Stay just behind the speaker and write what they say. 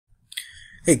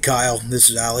Hey Kyle, this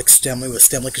is Alex Stemle with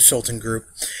Stemle Consulting Group,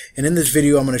 and in this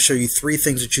video I'm going to show you 3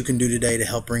 things that you can do today to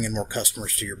help bring in more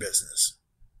customers to your business.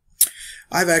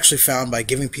 I've actually found by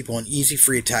giving people an easy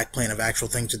free attack plan of actual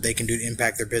things that they can do to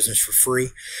impact their business for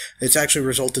free, it's actually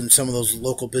resulted in some of those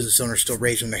local business owners still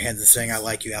raising their hands and saying, "I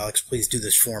like you, Alex, please do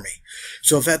this for me."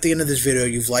 So if at the end of this video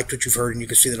you've liked what you've heard and you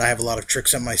can see that I have a lot of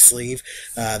tricks up my sleeve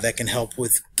that can help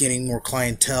with getting more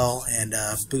clientele and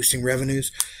boosting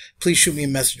revenues, please shoot me a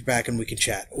message back and we can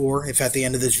chat. Or if at the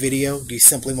end of this video you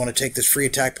simply want to take this free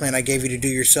attack plan I gave you to do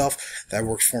yourself, that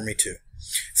works for me too.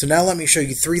 So now let me show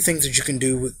you 3 things that you can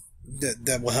do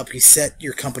that will help you set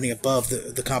your company above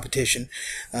the competition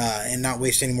and not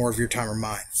waste any more of your time or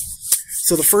mine.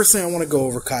 So the first thing I want to go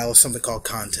over, Kyle, is something called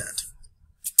content.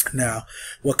 Now,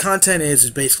 what content is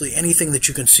basically anything that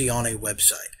you can see on a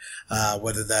website,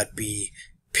 whether that be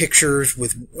pictures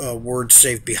with words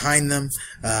saved behind them,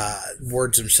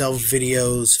 words themselves,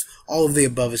 videos, all of the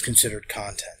above is considered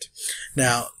content.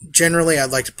 Now, generally,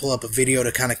 I'd like to pull up a video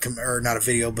to kind of, or not a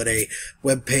video, but a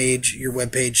web page, your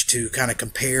web page, to kind of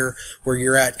compare where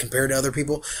you're at compared to other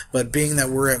people. But being that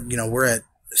we're at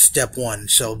step 1,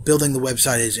 so building the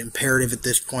website is imperative at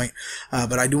this point.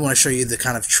 But I do want to show you the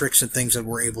kind of tricks and things that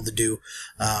we're able to do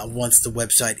once the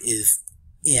website is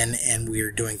in and we are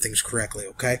doing things correctly.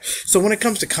 Okay, so when it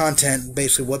comes to content,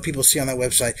 basically what people see on that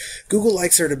website, Google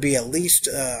likes there to be at least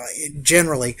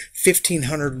generally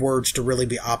 1,500 words to really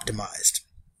be optimized.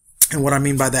 And what I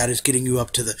mean by that is getting you up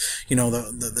to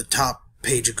the top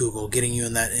page of Google, getting you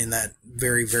in that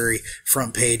very, very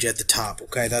front page at the top.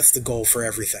 Okay, that's the goal for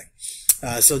everything.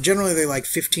 So generally they like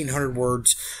 1,500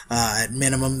 words at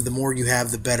minimum. The more you have,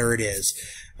 the better it is.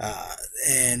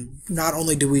 And not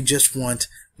only do we just want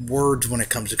words when it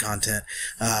comes to content,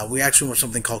 we actually want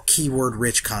something called keyword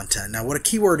rich content. Now what a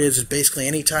keyword is basically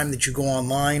any time that you go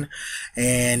online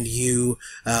and you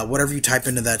whatever you type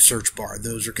into that search bar,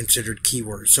 those are considered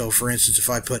keywords. So for instance, if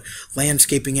I put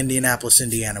landscaping Indianapolis,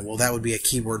 Indiana, well, that would be a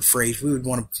keyword phrase. We would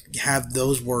want to have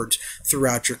those words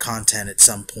throughout your content at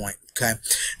some point. Okay.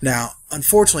 Now,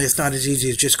 unfortunately, it's not as easy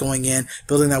as just going in,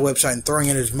 building that website, and throwing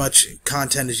in as much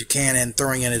content as you can and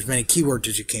throwing in as many keywords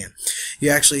as you can. You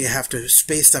actually have to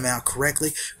space them out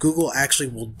correctly. Google actually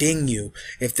will ding you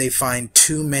if they find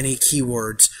too many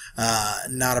keywords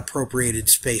not appropriated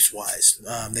space-wise.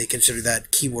 They consider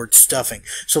that keyword stuffing.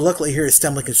 So luckily here at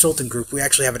Stemle Consulting Group, we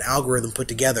actually have an algorithm put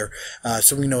together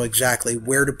so we know exactly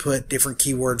where to put different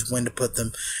keywords, when to put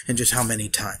them, and just how many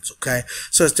times. Okay,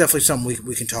 so it's definitely something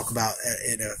we can talk about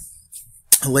in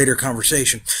a later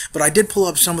conversation. But I did pull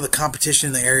up some of the competition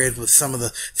in the area with some of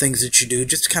the things that you do,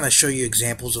 just to kind of show you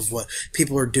examples of what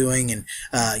people are doing and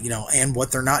and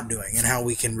what they're not doing and how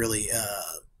we can really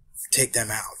take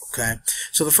them out. Okay,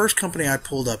 so the first company I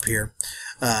pulled up here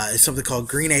is something called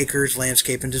Green Acres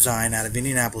Landscape and Design out of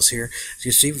Indianapolis here. As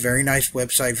you see, very nice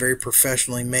website, very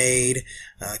professionally made,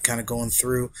 kind of going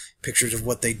through pictures of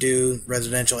what they do,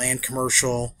 residential and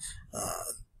commercial.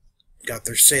 Got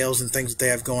their sales and things that they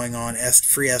have going on,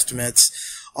 free estimates,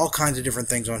 all kinds of different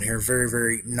things on here. Very,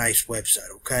 very nice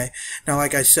website. Okay, now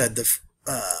like I said, the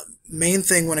main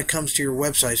thing when it comes to your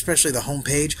website, especially the home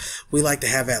page, we like to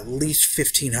have at least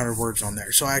 1,500 words on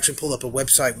there. So I actually pulled up a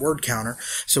website word counter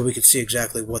so we could see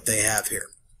exactly what they have here.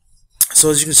 So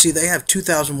as you can see, they have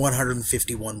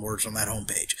 2,151 words on that home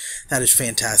page. That is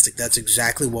fantastic. That's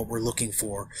exactly what we're looking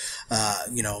for,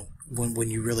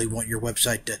 when you really want your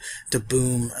website to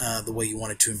boom the way you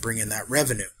want it to and bring in that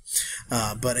revenue.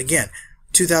 But again,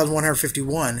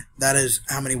 2,151, that is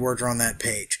how many words are on that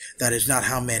page. That is not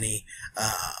how many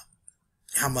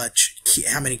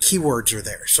keywords are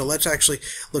there. So let's actually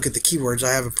look at the keywords.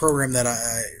 I have a program that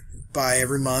I buy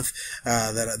every month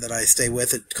that I stay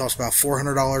with. It costs about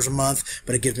 $400 a month,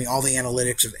 but it gives me all the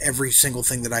analytics of every single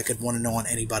thing that I could want to know on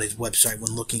anybody's website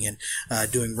when looking and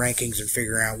doing rankings and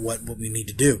figuring out what we need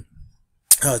to do.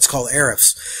 It's called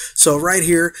Ahrefs. So right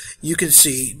here, you can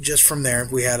see just from there,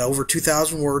 we had over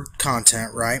 2,000 word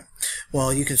content, right?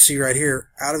 Well, you can see right here,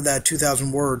 out of that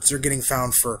 2,000 words, they're getting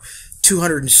found for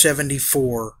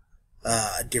 274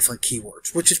 different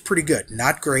keywords, which is pretty good.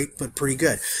 Not great, but pretty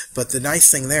good. But the nice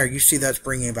thing there, you see that's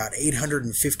bringing about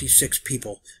 856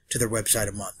 people to their website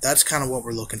a month. That's kind of what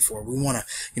we're looking for. We want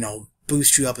to,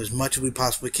 boost you up as much as we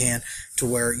possibly can to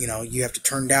where, you have to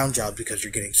turn down jobs because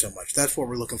you're getting so much. That's what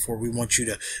we're looking for. We want you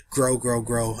to grow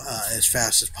as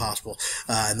fast as possible.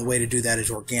 And the way to do that is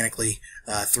organically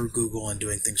through Google and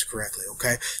doing things correctly.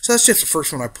 Okay, so that's just the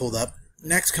first one I pulled up.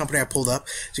 Next company I pulled up,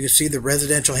 as you can see, the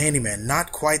Residential Handyman.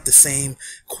 Not quite the same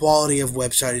quality of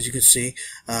website as you can see.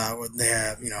 They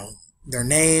have, their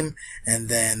name, and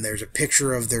then there's a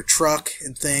picture of their truck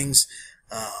and things.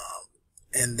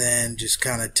 and then just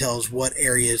kind of tells what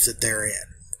areas that they're in.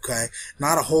 Okay,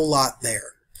 not a whole lot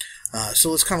there.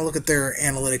 So let's kind of look at their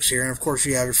analytics here, and of course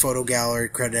you have your photo gallery,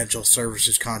 credentials,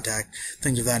 services, contact,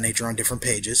 things of that nature on different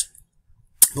pages.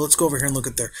 But let's go over here and look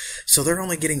at so they're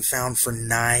only getting found for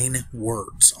 9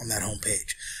 words on that home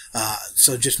page.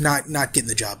 So just not getting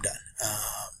the job done.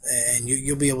 And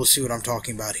you'll be able to see what I'm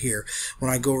talking about here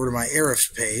when I go over to my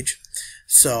Ahrefs page.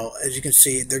 So as you can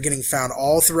see, they're getting found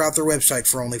all throughout their website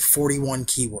for only 41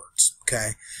 keywords.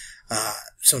 Okay,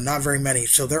 so not very many.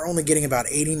 So they're only getting about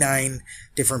 89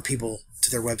 different people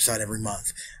to their website every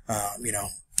month. You know,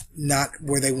 not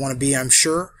where they want to be, I'm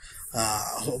sure.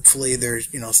 Hopefully they're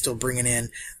still bringing in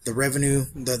the revenue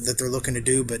that they're looking to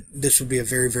do, but this would be a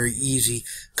very, very easy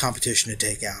competition to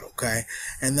take out. Okay,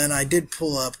 and then I did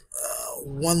pull up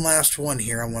one last one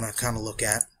here I want to kind of look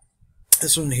at.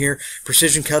 This one here,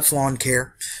 Precision Cuts Lawn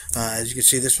Care. As you can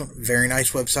see, this one, very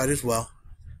nice website as well.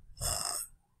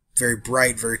 Very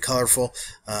bright, very colorful.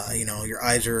 You know, your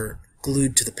eyes are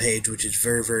glued to the page, which is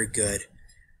very, very good.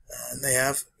 And they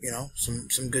have,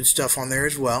 some good stuff on there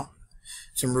as well.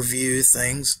 Some review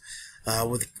things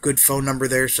with a good phone number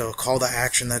there, so a call to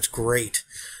action, that's great.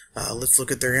 Let's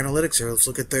look at their analytics here. Let's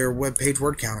look at their web page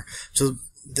word counter. So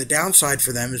the downside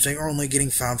for them is they are only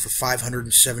getting found for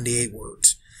 578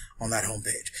 words on that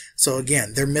homepage. So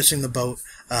again, they're missing the boat.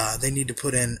 They need to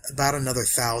put in about another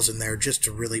 1,000 there just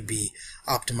to really be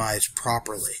optimized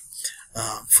properly.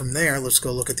 From there, let's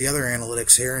go look at the other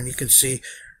analytics here, and you can see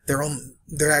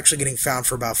they're actually getting found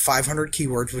for about 500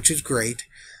 keywords, which is great.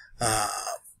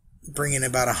 Bringing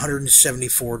about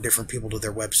 174 different people to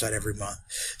their website every month.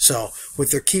 So with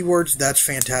their keywords, that's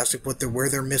fantastic. Where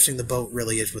they're missing the boat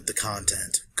really is with the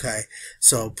content. Okay,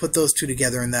 so put those two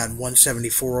together, and that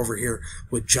 174 over here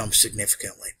would jump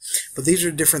significantly. But these are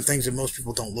different things that most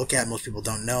people don't look at, most people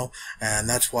don't know, and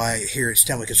that's why here at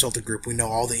Stemle Consulting Group we know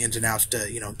all the ins and outs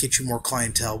to get you more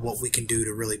clientele, what we can do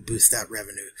to really boost that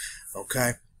revenue.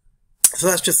 Okay. So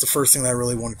that's just the first thing that I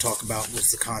really want to talk about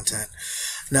was the content.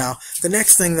 Now, the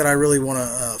next thing that I really want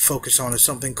to focus on is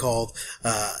something called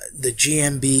the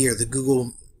GMB, or the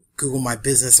Google My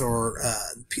Business, or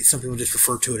some people just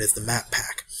refer to it as the Map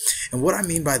Pack. And what I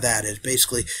mean by that is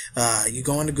basically you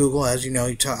go into Google, as you know,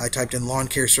 I typed in lawn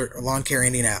care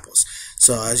Indianapolis.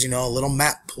 So as you know, a little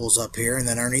map pulls up here, and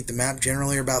then underneath the map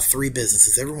generally are about 3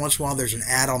 businesses. Every once in a while there's an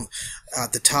ad on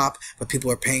at the top, but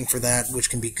people are paying for that, which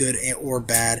can be good or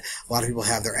bad. A lot of people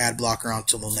have their ad blocker on,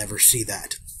 so they'll never see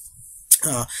that.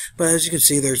 But as you can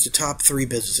see, there's the top 3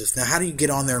 businesses. Now, how do you get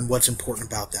on there, and what's important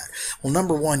about that? Well,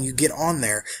 number one, you get on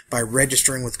there by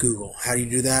registering with Google. How do you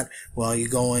do that? Well, you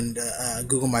go and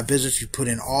Google My Business. You put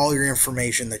in all your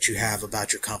information that you have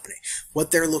about your company.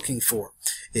 What they're looking for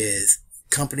is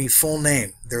company full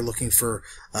name. They're looking for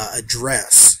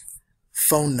address,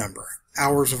 phone number,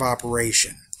 hours of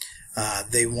operation.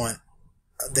 They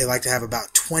like to have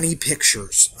about 20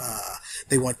 pictures.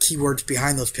 They want keywords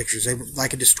behind those pictures. They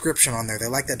like a description on there. They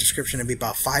like that description to be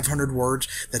about 500 words.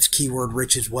 That's keyword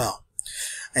rich as well.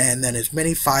 And then as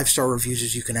many 5-star reviews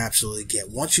as you can absolutely get.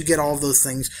 Once you get all of those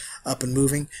things up and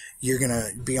moving, you're going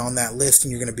to be on that list,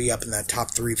 and you're going to be up in that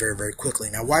top 3 very, very quickly.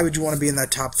 Now, why would you want to be in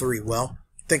that top 3? Well,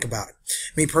 think about it.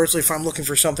 Me personally, if I'm looking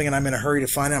for something and I'm in a hurry to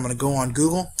find it, I'm going to go on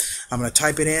Google, I'm going to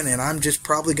type it in, and I'm just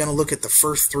probably going to look at the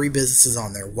first 3 businesses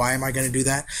on there. Why am I going to do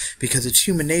that? Because it's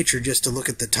human nature just to look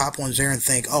at the top ones there and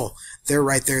think, oh, they're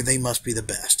right there, they must be the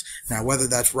best. Now, whether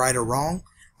that's right or wrong,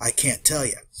 I can't tell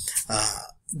you.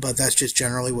 But that's just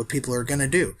generally what people are going to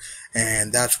do.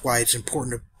 And that's why it's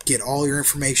important to get all your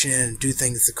information in and do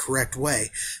things the correct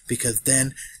way, because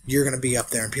then you're going to be up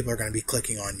there and people are going to be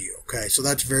clicking on you. Okay, so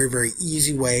that's a very, very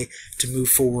easy way to move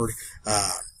forward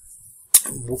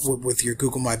with your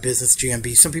Google My Business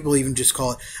GMB. Some people even just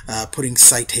call it putting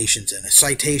citations in. A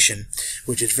citation,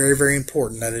 which is very, very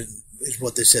important, that is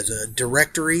what this is. A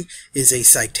directory is a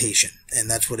citation, and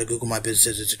that's what a Google My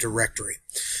Business is. It's a directory.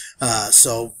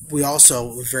 So we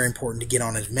also, it's very important to get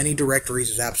on as many directories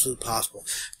as absolutely possible.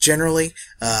 Generally,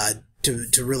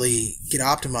 to really get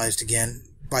optimized again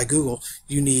by Google,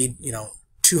 you need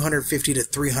 250 to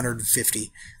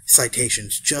 350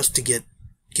 citations just to get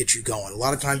you going. A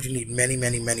lot of times you need many,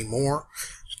 many, many more,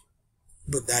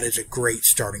 but that is a great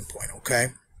starting point. Okay.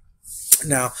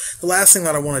 Now, the last thing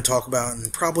that I want to talk about,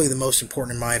 and probably the most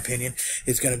important in my opinion,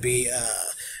 is going to be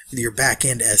your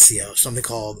back-end SEO, something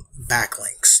called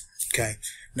backlinks. Okay.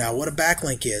 Now, what a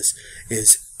backlink is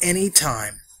any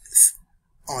time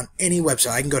on any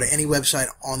website, I can go to any website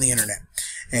on the internet,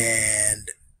 and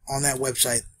on that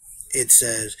website it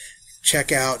says,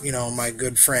 check out, my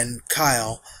good friend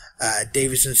Kyle,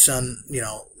 Davis & Son,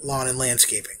 Lawn and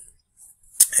Landscaping.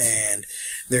 And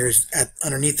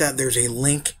underneath that, there's a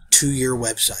link to your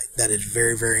website. That is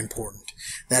very, very important.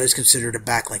 That is considered a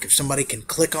backlink. If somebody can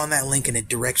click on that link and it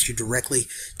directs you directly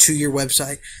to your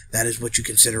website, that is what you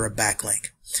consider a backlink.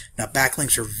 Now,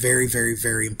 backlinks are very, very,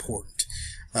 very important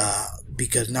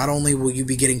because not only will you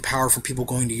be getting power from people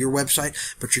going to your website,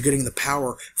 but you're getting the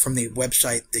power from the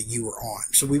website that you were on.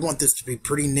 So we want this to be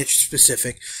pretty niche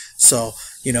specific. So,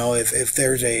 if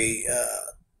there's a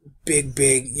big,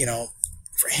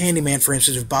 for handyman, for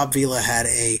instance, if Bob Vila had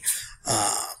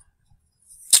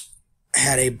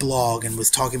a blog and was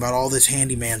talking about all this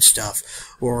handyman stuff,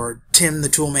 or Tim the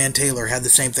Toolman Taylor had the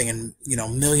same thing, and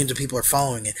millions of people are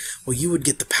following it, well, you would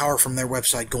get the power from their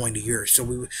website going to yours.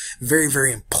 So very,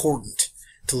 very important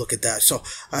to look at that. So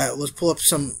let's pull up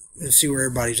some and see where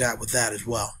everybody's at with that as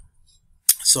well.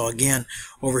 So again,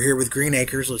 over here with Green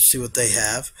Acres, let's see what they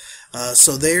have.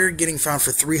 So they're getting found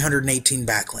for 318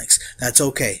 backlinks. That's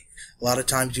okay. A lot of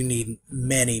times you need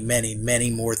many, many,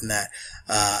 many more than that.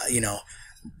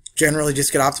 Generally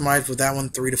just get optimized with that one,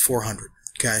 300 to 400.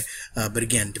 Okay, but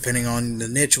again, depending on the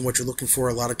niche and what you're looking for,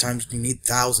 a lot of times you need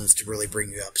thousands to really bring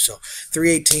you up. So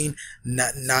 318,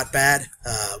 not bad.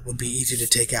 Would be easy to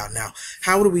take out. Now,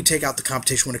 how do we take out the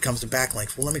competition when it comes to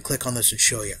backlinks? Well, let me click on this and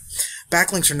show you.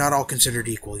 Backlinks are not all considered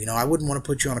equal. I wouldn't want to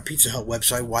put you on a Pizza Hut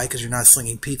website. Why? Because you're not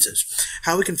slinging pizzas.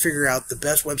 How we can figure out the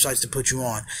best websites to put you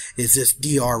on is this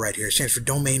DR right here. It stands for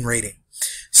domain rating.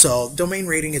 So domain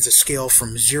rating is a scale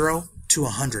from 0 to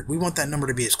 100. We want that number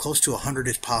to be as close to 100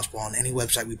 as possible on any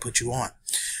website we put you on.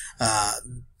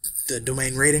 The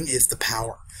domain rating is the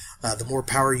power. The more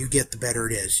power you get, the better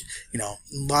it is. A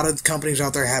lot of companies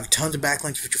out there have tons of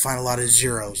backlinks, but you find a lot of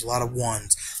zeros, a lot of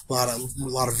ones, a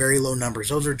lot of very low numbers.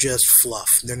 Those are just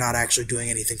fluff. They're not actually doing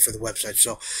anything for the website.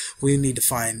 So we need to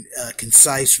find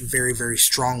concise, very, very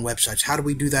strong websites. How do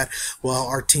we do that? Well,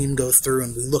 our team goes through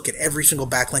and we look at every single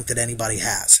backlink that anybody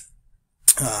has.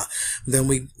 Then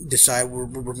we decide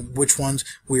which ones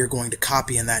we are going to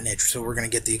copy in that niche. So we're going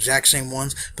to get the exact same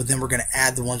ones, but then we're going to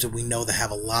add the ones that we know that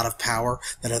have a lot of power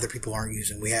that other people aren't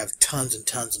using. We have tons and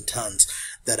tons and tons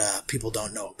that people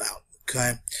don't know about.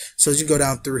 Okay, so as you go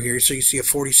down through here, so you see a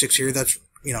 46 here. That's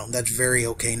very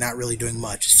okay, not really doing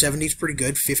much. 70 is pretty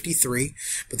good, 53,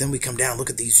 but then we come down, look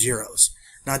at these zeros.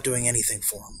 Not doing anything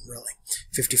for them, really.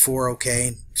 54,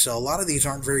 okay. So a lot of these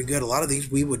aren't very good. A lot of these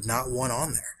we would not want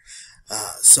on there.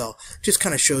 So just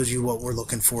kind of shows you what we're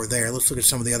looking for there. Let's look at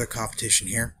some of the other competition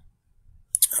here.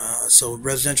 So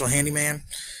residential handyman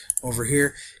over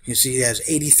here, you can see it has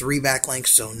 83 backlinks,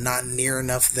 so not near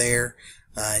enough there.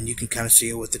 And you can kind of see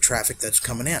it with the traffic that's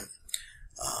coming in.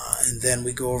 And then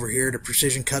we go over here to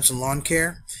precision cuts and lawn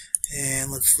care,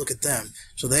 and let's look at them.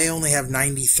 So they only have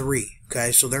 93.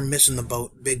 Okay, so they're missing the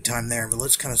boat big time there. But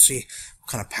let's kind of see what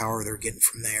kind of power they're getting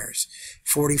from theirs.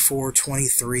 44,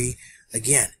 23.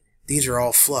 Again, these are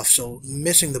all fluff, so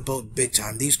missing the boat big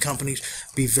time. These companies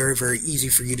be very, very easy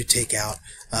for you to take out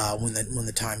when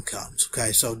the time comes.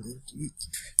 Okay, so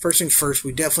first things first,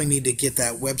 we definitely need to get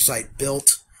that website built.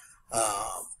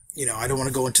 I don't want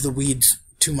to go into the weeds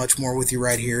too much more with you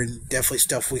right here. Definitely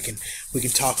stuff we can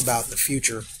talk about in the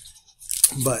future.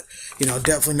 But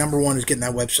definitely number one is getting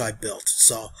that website built.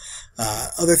 So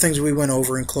other things we went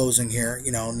over in closing here,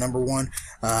 number one,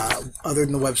 other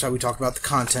than the website, we talked about the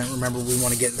content. Remember, we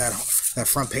want to get that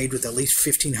front page with at least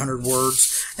 1,500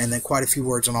 words, and then quite a few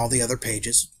words on all the other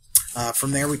pages.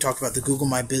 From there, we talked about the Google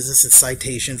My Business and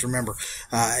citations. Remember,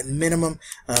 at minimum,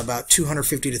 about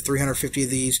 250 to 350 of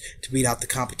these to beat out the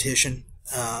competition.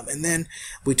 And then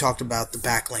we talked about the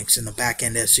backlinks and the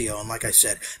back-end SEO, and like I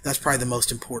said, that's probably the most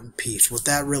important piece. What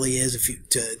that really is, if you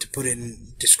to put it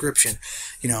in description,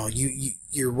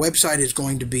 your website is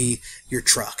going to be your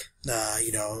truck,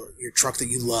 your truck that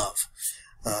you love,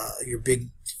 your big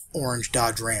orange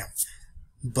Dodge Ram.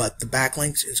 But the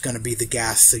backlinks is going to be the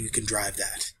gas so you can drive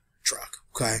that truck.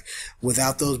 Okay,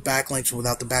 without those backlinks,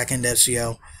 without the back-end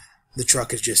SEO, the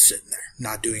truck is just sitting there,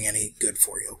 not doing any good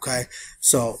for you. Okay,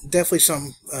 so definitely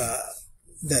some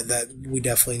that we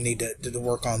definitely need to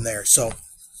work on there. So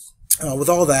with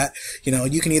all that,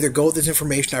 you can either go with this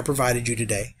information I provided you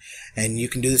today, and you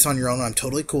can do this on your own. I'm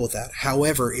totally cool with that.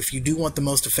 However, if you do want the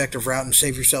most effective route and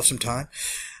save yourself some time,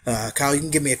 Kyle, you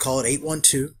can give me a call at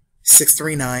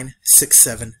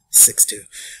 812-639-6762.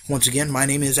 Once again, my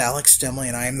name is Alex Stemle,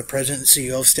 and I am the President and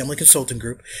CEO of Stemle Consulting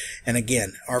Group. And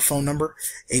again, our phone number,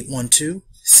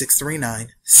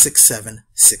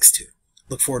 812-639-6762.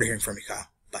 Look forward to hearing from you, Kyle.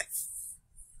 Bye.